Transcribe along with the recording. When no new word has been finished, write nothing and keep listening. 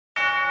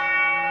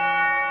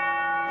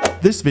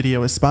This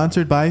video is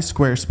sponsored by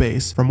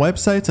Squarespace. From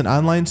websites and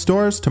online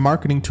stores to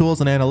marketing tools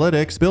and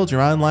analytics, build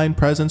your online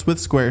presence with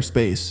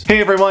Squarespace.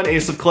 Hey everyone,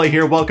 Ace of Clay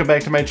here. Welcome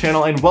back to my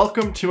channel and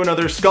welcome to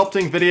another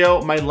sculpting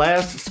video, my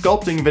last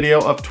sculpting video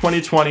of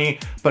 2020,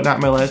 but not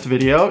my last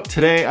video.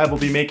 Today I will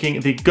be making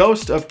the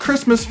Ghost of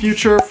Christmas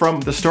Future from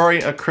the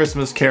story A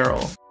Christmas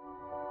Carol.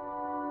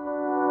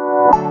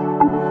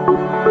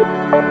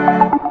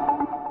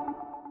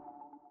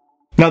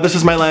 Now this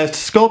is my last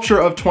sculpture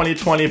of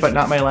 2020, but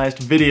not my last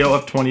video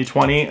of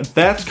 2020.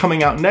 That's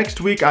coming out next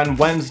week on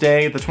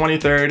Wednesday, the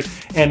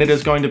 23rd, and it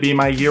is going to be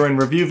my year in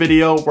review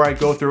video where I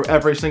go through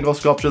every single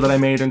sculpture that I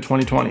made in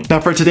 2020.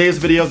 Now for today's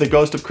video, the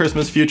Ghost of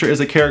Christmas Future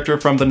is a character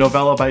from the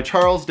novella by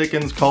Charles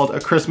Dickens called A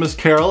Christmas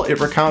Carol. It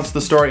recounts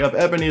the story of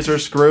Ebenezer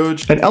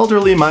Scrooge, an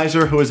elderly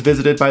miser who is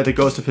visited by the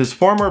ghost of his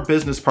former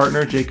business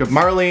partner, Jacob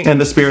Marley,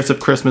 and the spirits of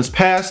Christmas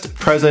past,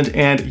 present,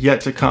 and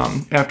yet to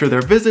come. After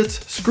their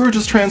visits, Scrooge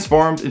is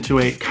transformed into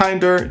a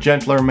kinder,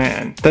 gentler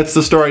man. That's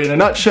the story in a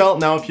nutshell.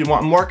 Now, if you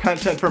want more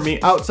content from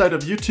me outside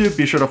of YouTube,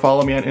 be sure to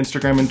follow me on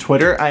Instagram and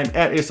Twitter. I'm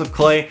at Ace of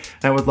Clay,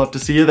 and I would love to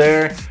see you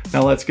there.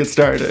 Now let's get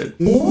started.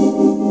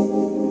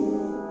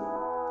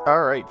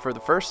 Alright, for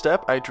the first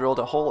step, I drilled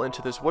a hole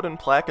into this wooden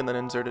plaque and then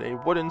inserted a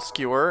wooden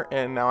skewer,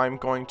 and now I'm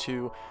going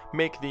to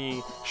make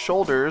the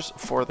shoulders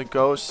for the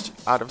ghost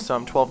out of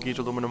some 12 gauge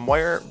aluminum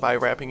wire by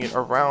wrapping it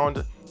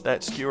around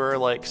that skewer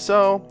like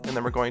so, and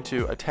then we're going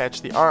to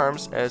attach the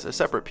arms as a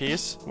separate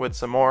piece with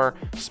some more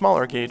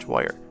smaller gauge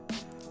wire.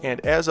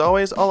 And as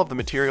always, all of the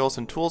materials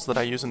and tools that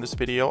I use in this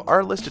video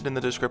are listed in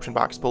the description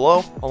box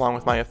below, along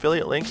with my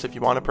affiliate links if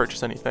you want to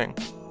purchase anything.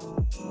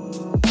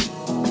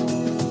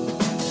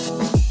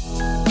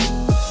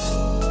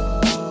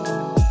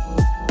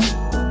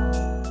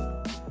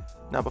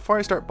 Now before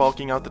I start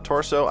bulking out the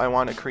torso, I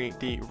want to create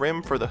the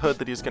rim for the hood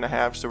that he's going to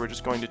have, so we're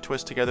just going to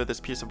twist together this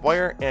piece of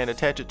wire and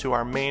attach it to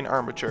our main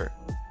armature.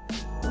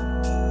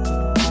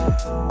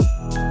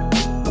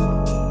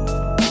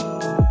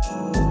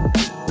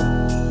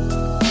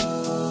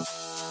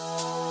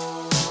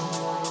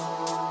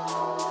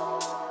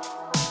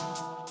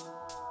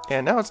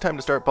 And now it's time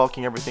to start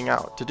bulking everything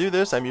out. To do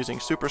this, I'm using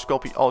Super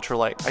Sculpey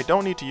Ultralight. I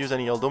don't need to use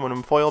any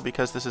aluminum foil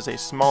because this is a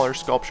smaller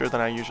sculpture than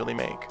I usually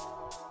make.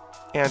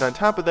 And on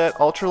top of that,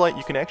 Ultralight,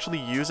 you can actually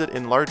use it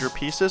in larger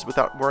pieces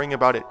without worrying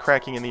about it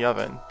cracking in the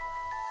oven.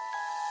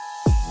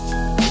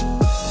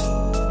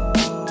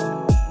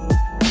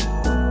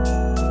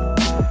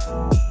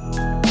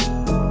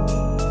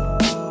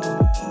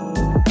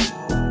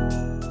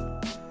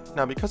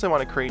 Now because I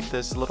want to create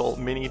this little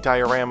mini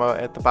diorama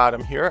at the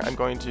bottom here, I'm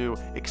going to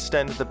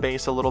extend the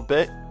base a little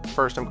bit.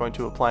 First I'm going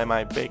to apply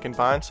my bacon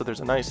bond, so there's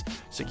a nice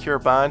secure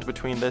bond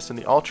between this and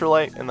the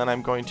Ultralight, and then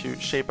I'm going to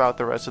shape out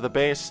the rest of the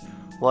base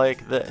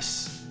like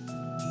this.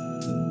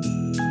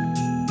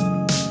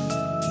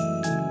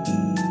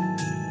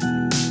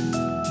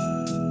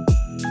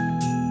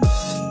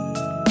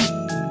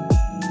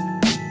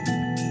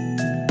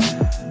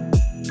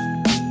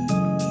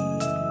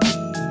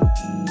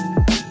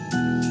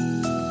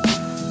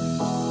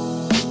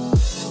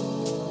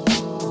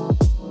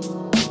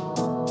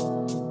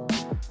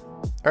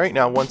 Alright,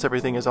 now once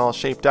everything is all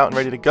shaped out and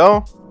ready to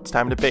go, it's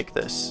time to bake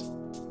this.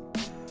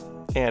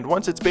 And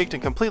once it's baked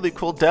and completely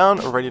cooled down,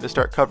 we're ready to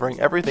start covering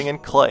everything in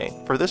clay.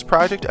 For this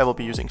project, I will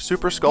be using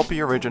Super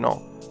Sculpey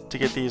Original. To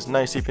get these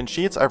nice even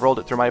sheets, I've rolled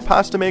it through my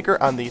pasta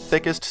maker on the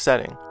thickest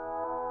setting.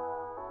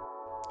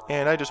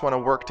 And I just want to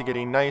work to get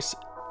a nice,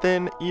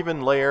 thin,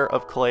 even layer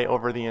of clay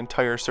over the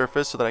entire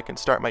surface so that I can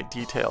start my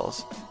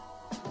details.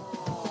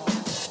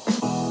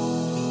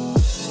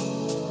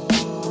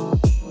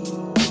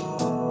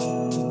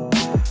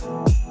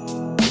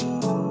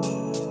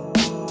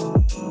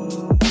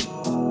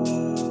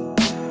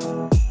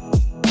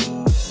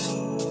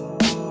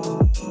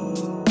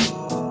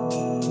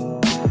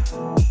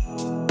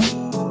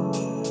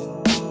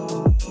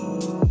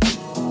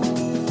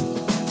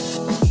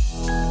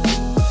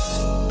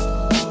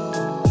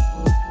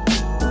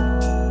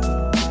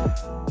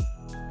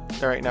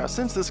 Alright, now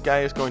since this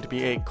guy is going to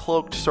be a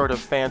cloaked sort of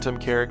phantom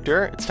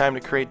character, it's time to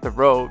create the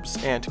robes.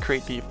 And to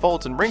create the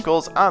folds and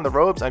wrinkles on the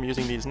robes, I'm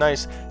using these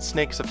nice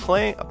snakes of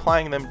clay,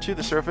 applying them to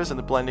the surface and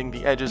then blending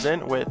the edges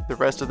in with the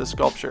rest of the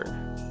sculpture.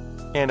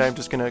 And I'm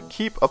just going to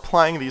keep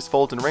applying these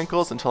folds and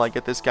wrinkles until I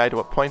get this guy to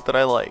a point that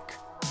I like.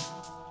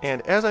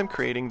 And as I'm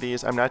creating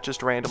these, I'm not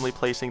just randomly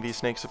placing these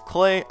snakes of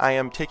clay, I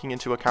am taking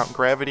into account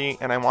gravity,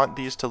 and I want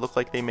these to look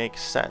like they make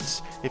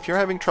sense. If you're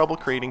having trouble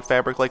creating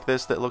fabric like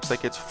this that looks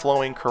like it's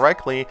flowing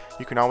correctly,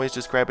 you can always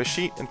just grab a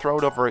sheet and throw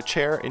it over a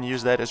chair and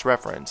use that as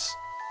reference.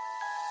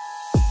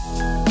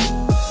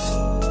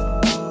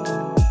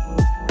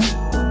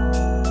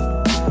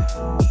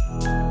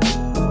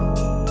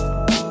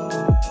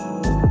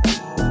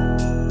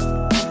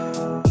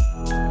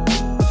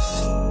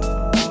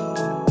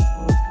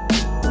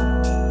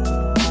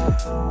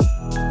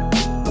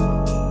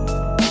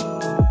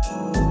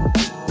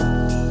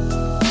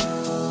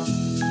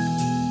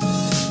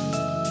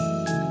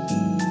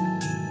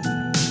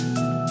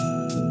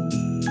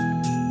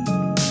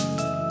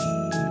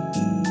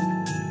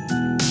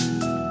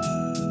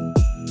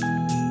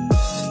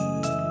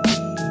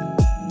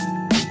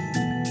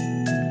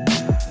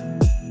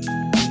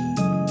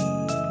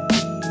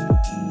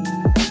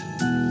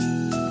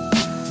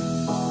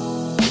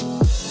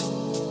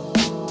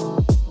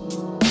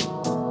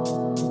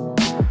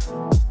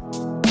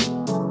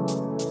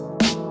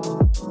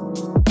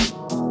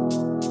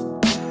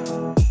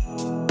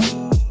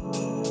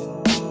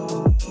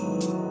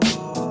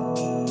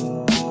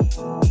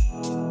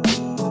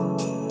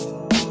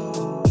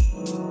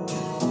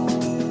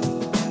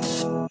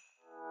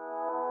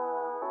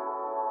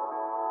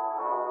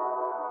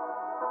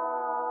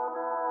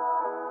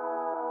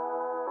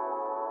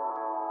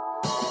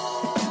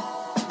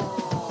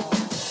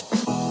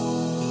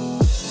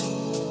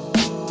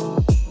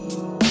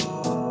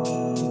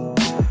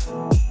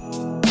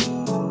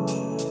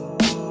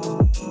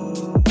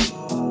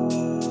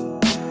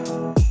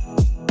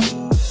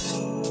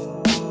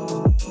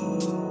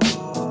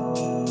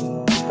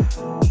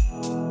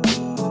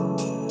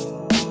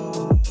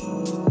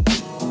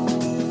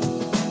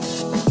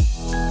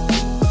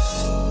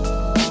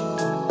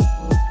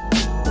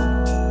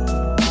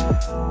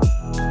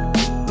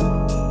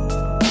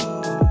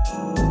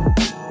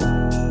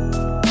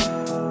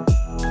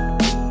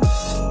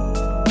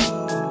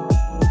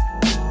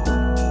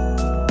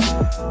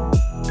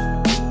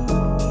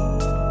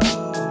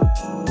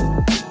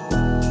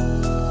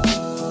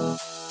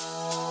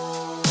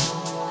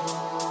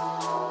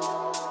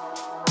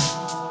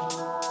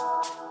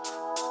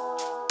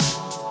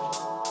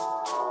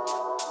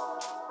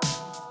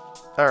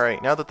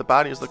 Alright, now that the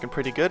body is looking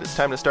pretty good, it's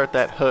time to start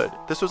that hood.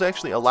 This was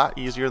actually a lot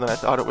easier than I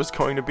thought it was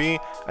going to be.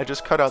 I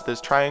just cut out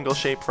this triangle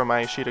shape from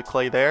my sheet of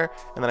clay there,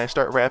 and then I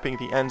start wrapping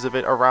the ends of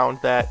it around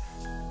that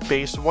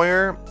base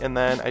wire, and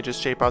then I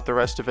just shape out the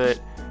rest of it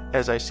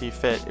as I see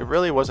fit. It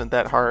really wasn't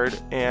that hard,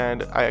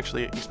 and I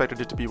actually expected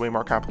it to be way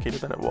more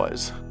complicated than it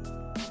was.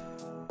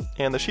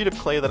 And the sheet of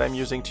clay that I'm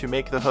using to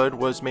make the hood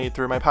was made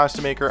through my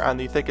pasta maker on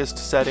the thickest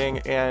setting,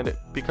 and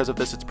because of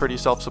this it's pretty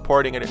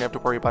self-supporting. I didn't have to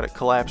worry about it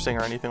collapsing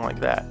or anything like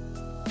that.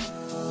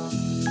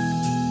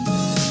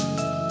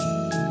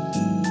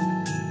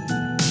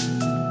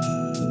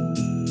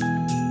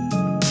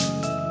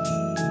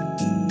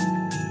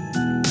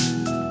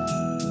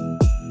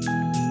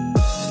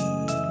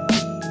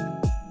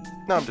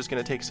 Now I'm just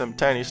going to take some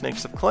tiny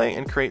snakes of clay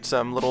and create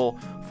some little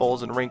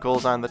folds and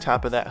wrinkles on the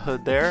top of that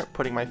hood there,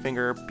 putting my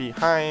finger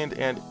behind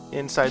and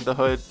inside the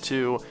hood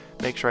to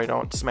make sure I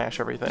don't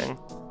smash everything.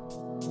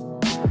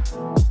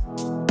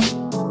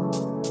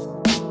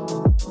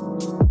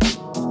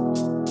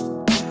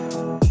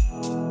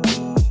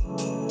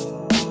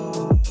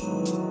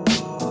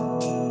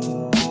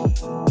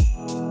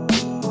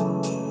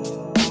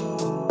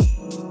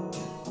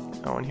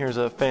 Oh, and here's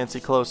a fancy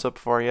close-up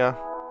for you.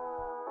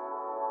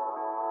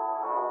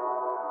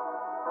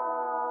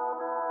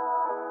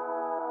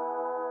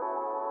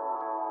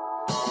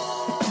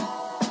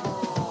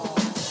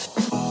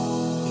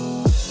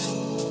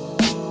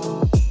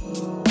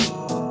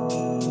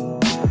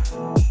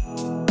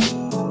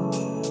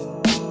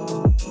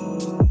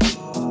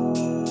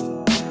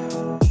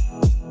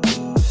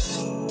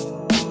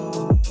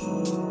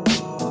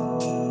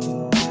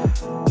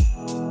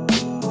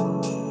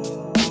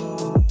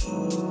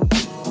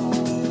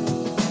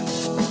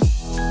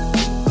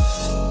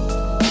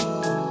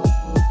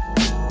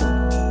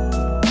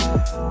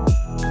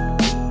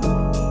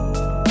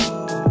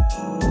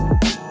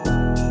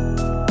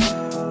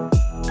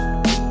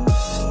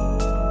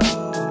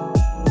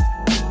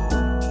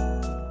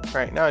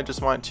 Alright, now I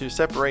just want to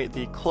separate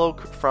the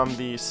cloak from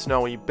the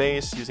snowy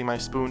base using my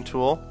spoon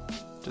tool.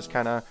 Just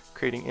kind of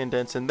creating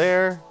indents in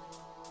there.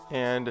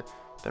 And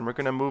then we're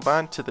going to move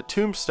on to the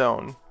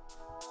tombstone.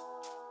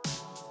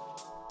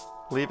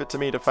 Leave it to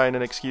me to find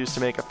an excuse to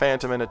make a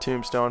phantom and a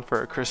tombstone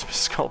for a Christmas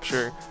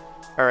sculpture.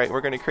 Alright,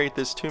 we're going to create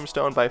this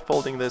tombstone by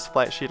folding this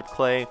flat sheet of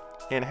clay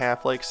in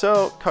half like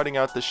so, cutting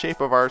out the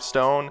shape of our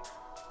stone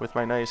with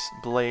my nice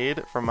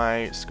blade from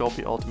my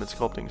Sculpey Ultimate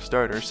Sculpting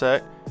Starter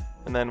set.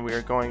 And then we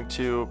are going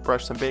to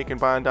brush some Bacon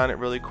Bond on it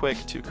really quick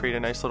to create a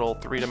nice little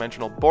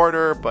three-dimensional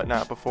border, but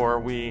not before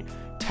we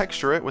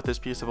texture it with this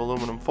piece of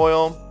aluminum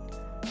foil.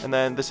 And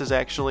then this is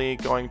actually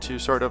going to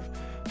sort of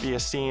be a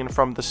scene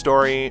from the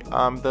story.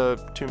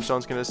 The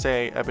tombstone's going to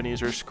say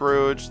Ebenezer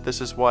Scrooge. This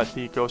is what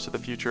the Ghost of the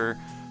Future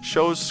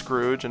shows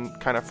Scrooge and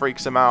kind of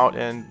freaks him out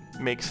and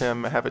makes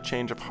him have a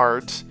change of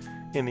heart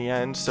in the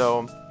end.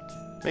 So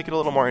make it a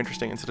little more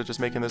interesting. Instead of just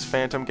making this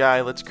phantom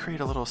guy, let's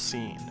create a little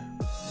scene.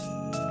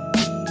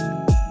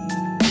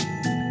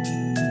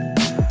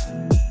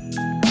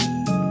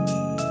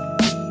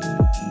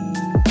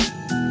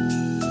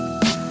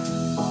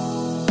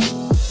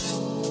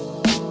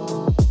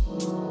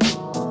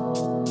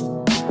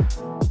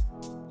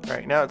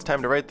 Alright, now it's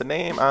time to write the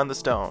name on the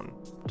stone.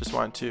 Just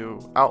want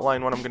to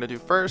outline what I'm going to do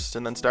first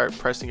and then start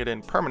pressing it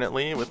in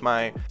permanently with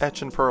my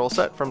Etch and Pearl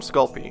set from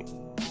Sculpey.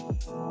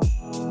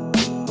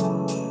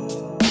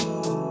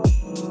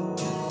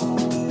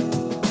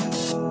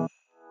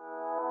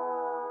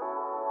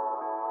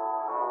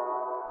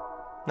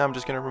 Now I'm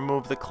just going to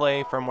remove the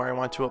clay from where I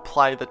want to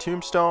apply the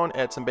tombstone,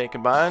 add some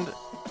Bacon Bond,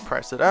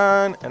 press it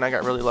on, and I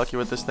got really lucky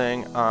with this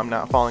thing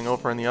not falling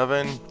over in the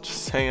oven,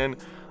 just saying.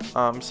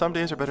 Some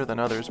days are better than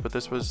others, but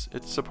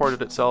it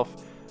supported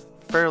itself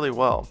fairly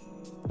well.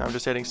 Now I'm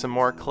just adding some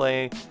more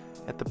clay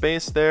at the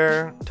base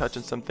there,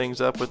 touching some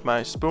things up with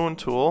my spoon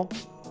tool.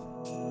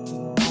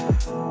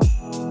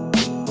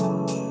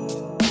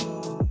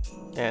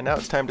 And now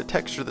it's time to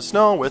texture the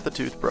snow with a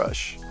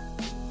toothbrush.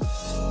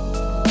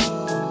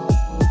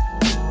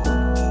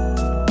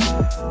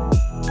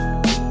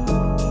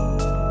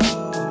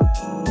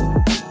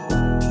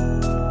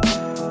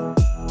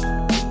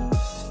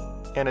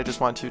 And I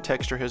just want to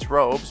texture his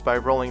robes by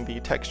rolling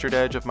the textured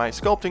edge of my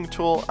sculpting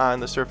tool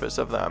on the surface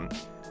of them.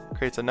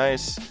 Creates a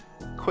nice,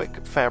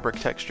 quick fabric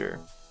texture.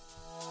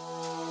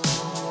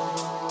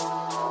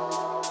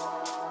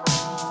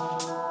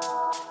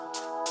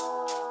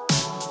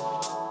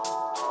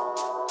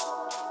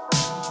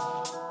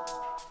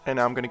 And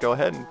now I'm going to go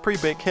ahead and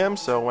pre-bake him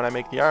so when I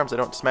make the arms I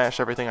don't smash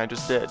everything I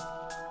just did.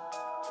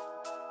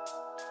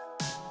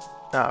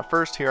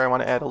 First here I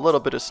want to add a little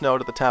bit of snow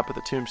to the top of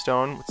the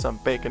tombstone with some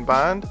Bacon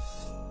Bond.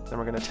 Then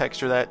we're going to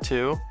texture that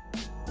too.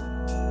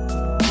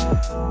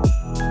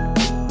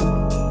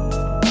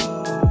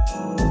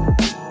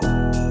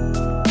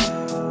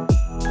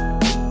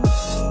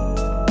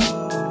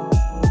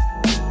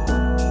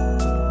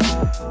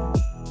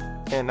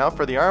 And now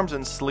for the arms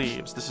and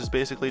sleeves. This is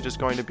basically just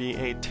going to be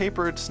a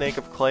tapered snake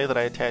of clay that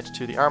I attach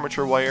to the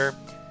armature wire.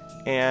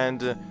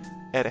 And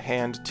add a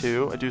hand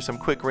too. I do some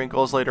quick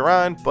wrinkles later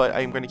on, but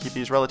I'm going to keep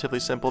these relatively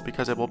simple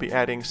because I will be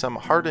adding some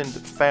hardened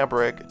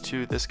fabric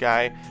to this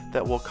guy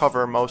that will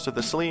cover most of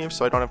the sleeves,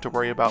 so I don't have to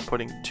worry about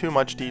putting too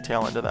much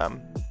detail into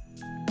them.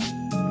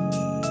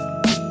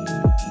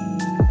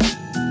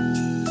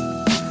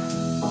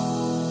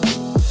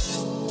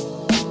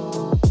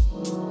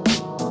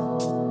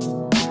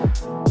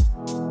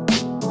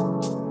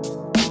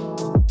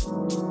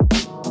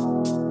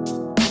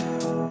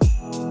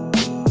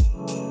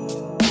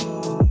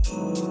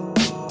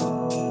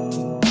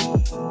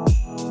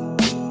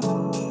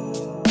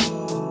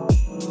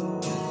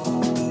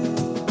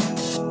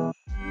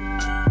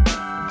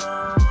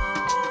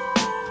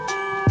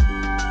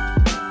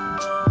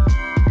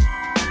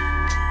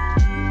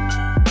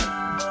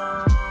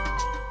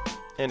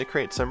 And to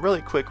create some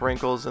really quick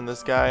wrinkles in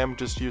this guy, I'm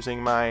just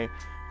using my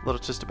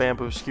just a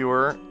bamboo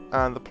skewer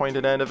on the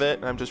pointed end of it,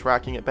 and I'm just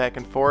rocking it back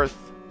and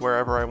forth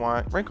wherever I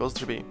want wrinkles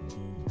to be.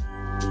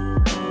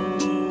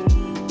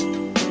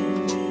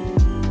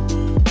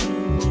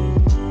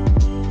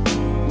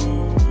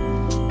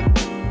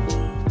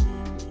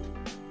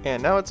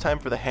 And now it's time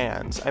for the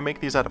hands. I make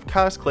these out of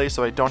cosplay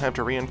so I don't have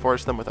to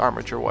reinforce them with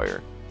armature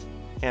wire.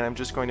 And I'm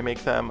just going to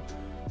make them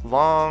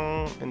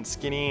long and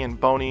skinny and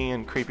bony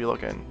and creepy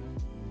looking.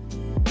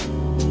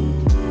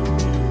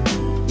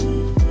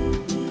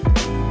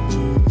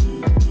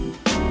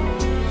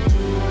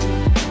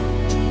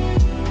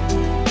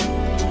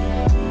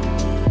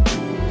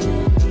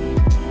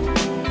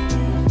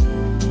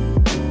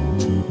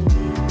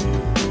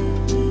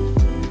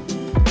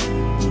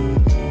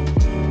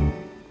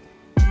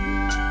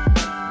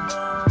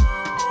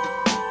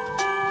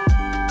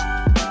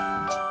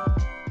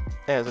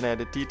 As an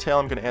added detail,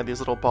 I'm going to add these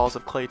little balls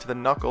of clay to the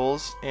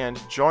knuckles and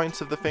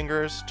joints of the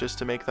fingers just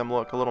to make them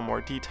look a little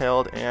more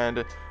detailed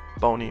and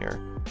bonier.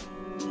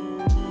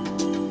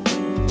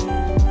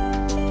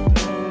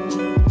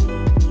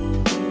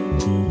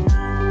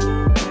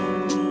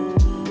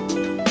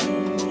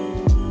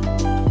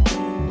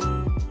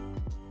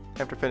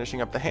 After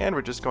finishing up the hand,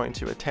 we're just going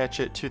to attach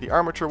it to the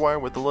armature wire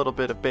with a little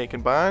bit of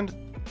Bacon Bond.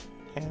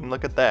 And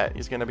look at that,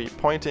 he's going to be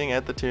pointing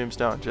at the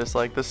tombstone just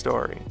like the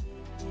story.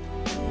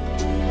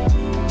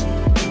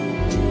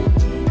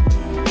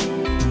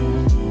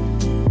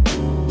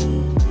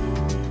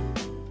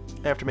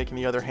 After making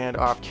the other hand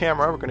off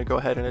camera, we're going to go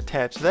ahead and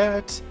attach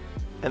that,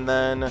 and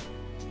then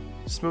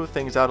smooth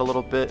things out a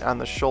little bit on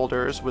the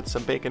shoulders with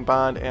some Bacon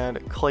Bond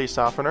and clay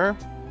softener,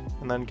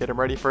 and then get him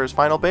ready for his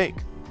final bake.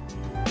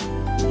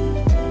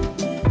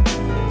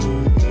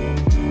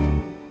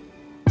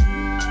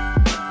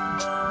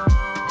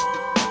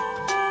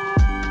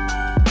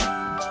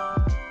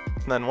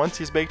 And then once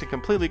he's baked and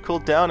completely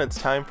cooled down, it's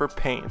time for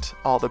paint.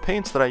 All the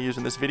paints that I use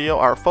in this video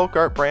are Folk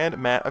Art brand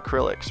matte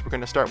acrylics. We're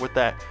going to start with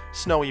that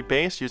snowy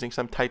base using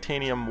some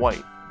titanium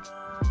white.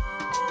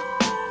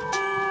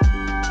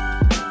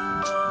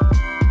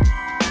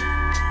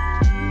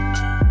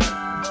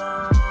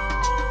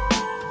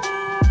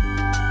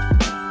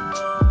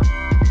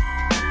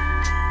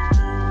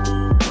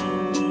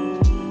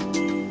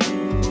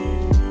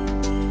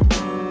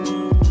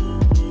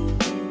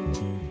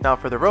 Now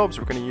for the robes,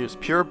 we're going to use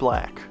pure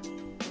black.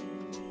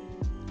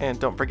 And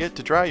don't forget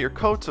to dry your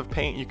coats of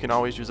paint. You can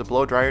always use a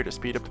blow dryer to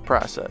speed up the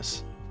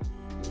process.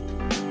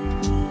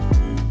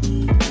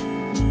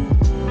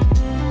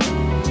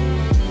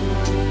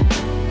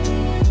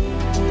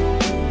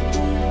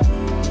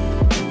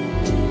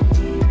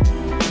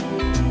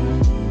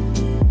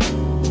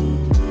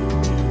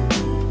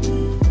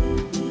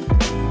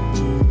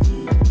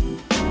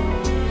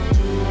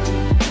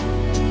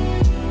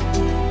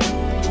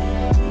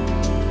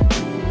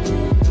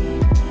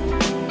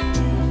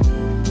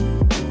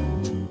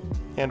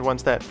 And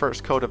once that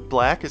first coat of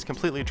black is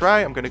completely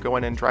dry, I'm going to go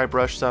in and dry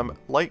brush some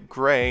light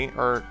gray,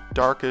 or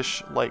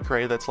darkish light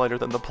gray that's lighter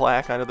than the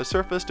black, onto the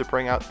surface to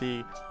bring out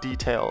the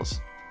details.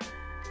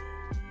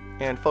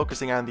 And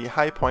focusing on the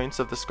high points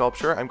of the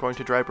sculpture, I'm going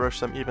to dry brush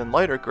some even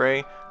lighter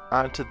gray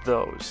onto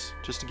those,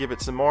 just to give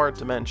it some more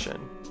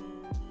dimension.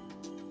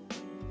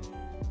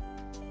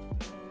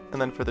 And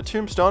then for the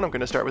tombstone, I'm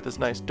going to start with this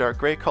nice dark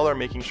gray color,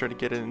 making sure to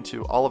get it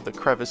into all of the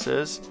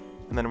crevices.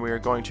 And then we are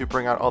going to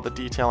bring out all the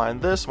detail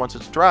on this once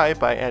it's dry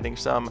by adding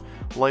some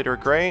lighter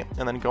gray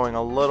and then going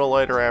a little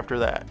lighter after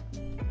that.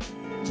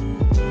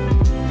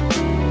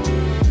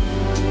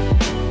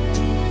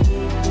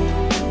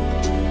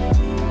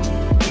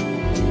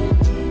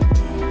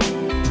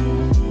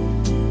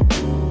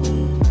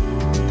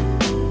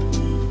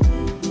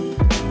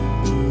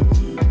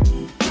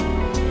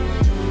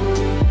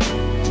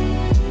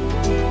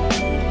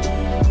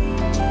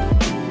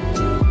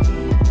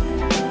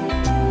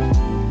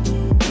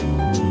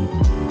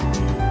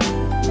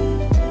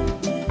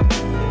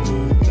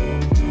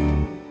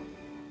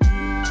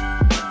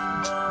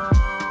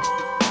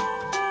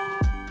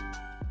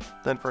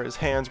 Then for his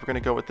hands, we're going to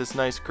go with this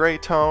nice gray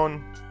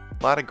tone.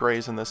 A lot of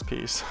grays in this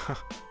piece.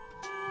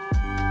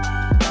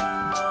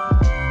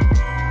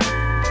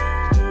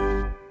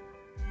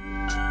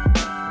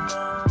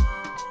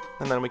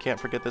 And and then we can't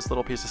forget this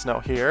little piece of snow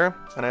here.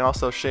 And I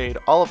also shade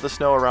all of the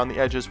snow around the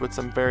edges with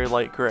some very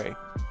light gray.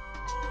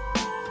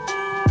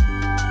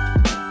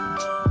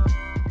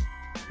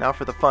 Now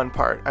for the fun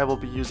part, I will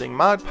be using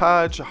Mod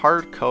Podge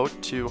hard coat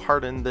to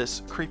harden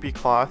this creepy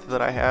cloth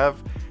that I have,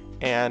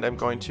 and I'm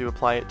going to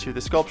apply it to the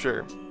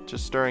sculpture.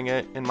 Just stirring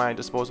it in my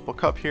disposable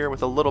cup here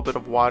with a little bit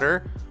of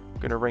water.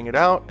 I'm going to wring it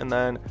out and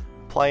then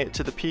apply it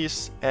to the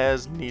piece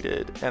as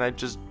needed. And I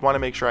just want to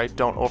make sure I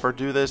don't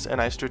overdo this,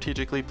 and I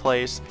strategically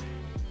place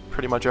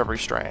pretty much every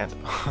strand.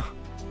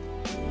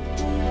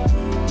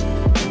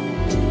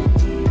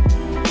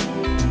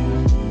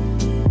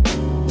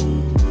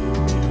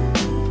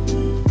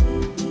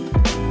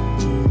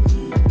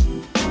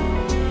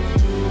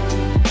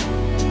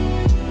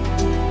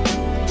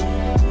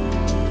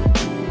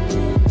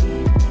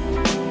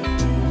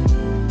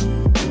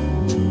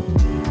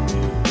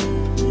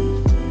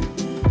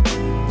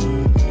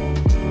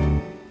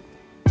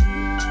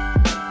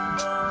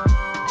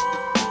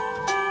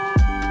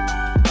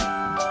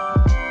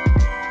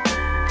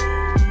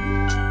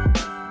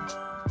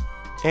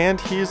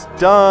 And he's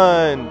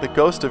done! The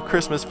Ghost of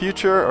Christmas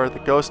Future, or the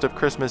Ghost of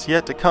Christmas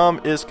Yet to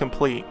Come, is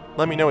complete.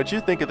 Let me know what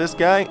you think of this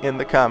guy in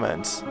the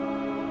comments.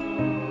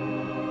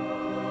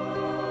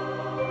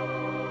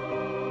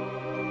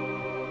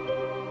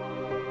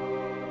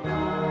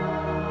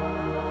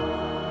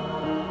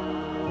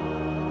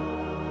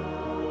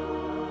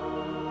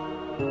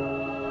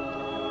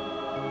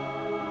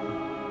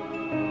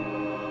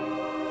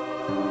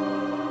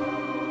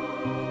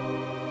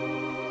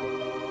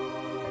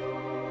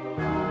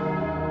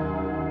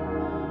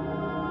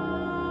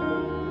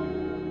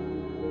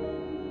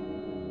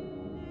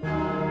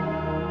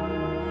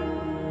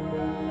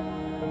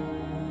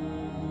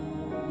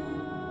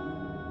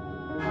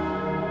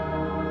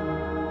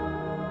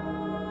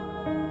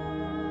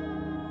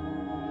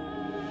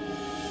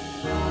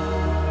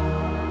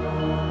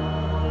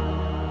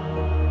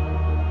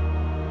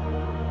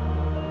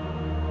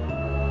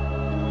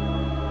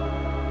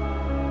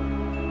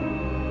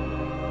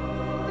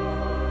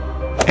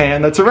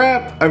 And that's a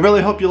wrap! I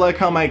really hope you like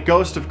how my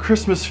Ghost of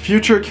Christmas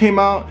Future came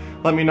out.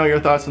 Let me know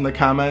your thoughts in the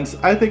comments.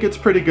 I think it's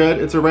pretty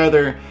good. It's a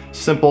rather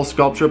simple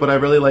sculpture, but I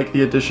really like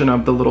the addition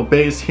of the little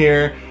base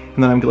here.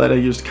 And then I'm glad I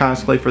used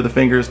constantly for the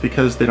fingers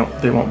because they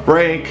won't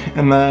break.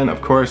 And then,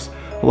 of course,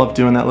 I love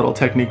doing that little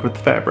technique with the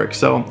fabric.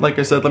 So, like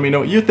I said, let me know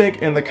what you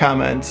think in the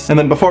comments. And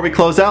then before we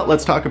close out,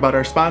 let's talk about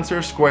our sponsor,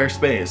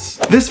 Squarespace.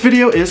 This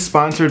video is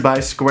sponsored by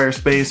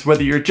Squarespace.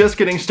 Whether you're just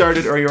getting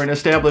started or you're an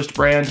established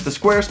brand, the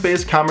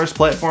Squarespace commerce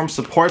platform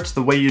supports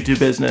the way you do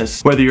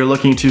business. Whether you're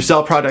looking to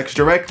sell products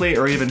directly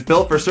or even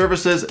bill for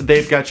services,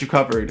 they've got you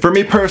covered. For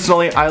me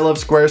personally, I love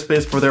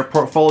Squarespace for their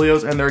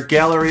portfolios and their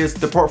galleries.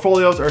 The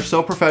portfolios are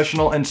so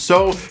professional and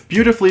so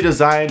beautifully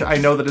designed. I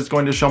know that it's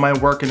going to show my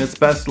work in its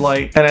best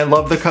light, and I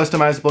love the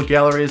customizable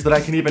galleries that I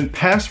can even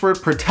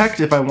password protect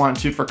if I want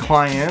to for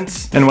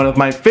clients. And one of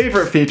my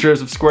favorite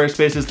features of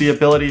Squarespace is the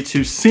ability to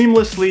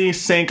seamlessly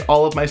sync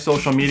all of my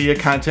social media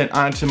content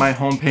onto my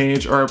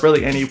homepage, or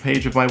really any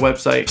page of my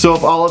website. So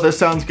if all of this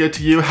sounds good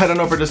to you, head on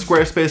over to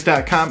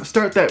squarespace.com,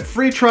 start that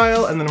free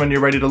trial, and then when you're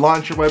ready to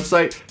launch your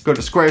website, go to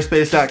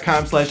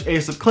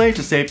squarespace.com/aceofclay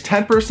to save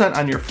 10%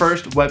 on your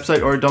first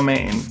website or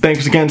domain.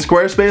 Thanks again,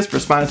 Squarespace, for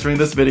sponsoring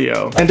this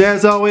video. And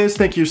as always,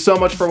 thank you so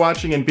much for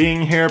watching and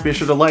being here. Be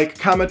sure to like,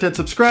 comment, and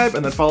subscribe,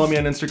 and then follow me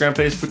on Instagram,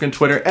 Facebook, and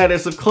Twitter at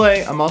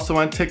 @aceofclay. I'm also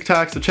on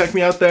TikTok, so check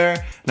me out there,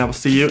 and I will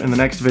see you in the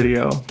next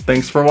video.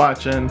 Thanks for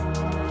watching.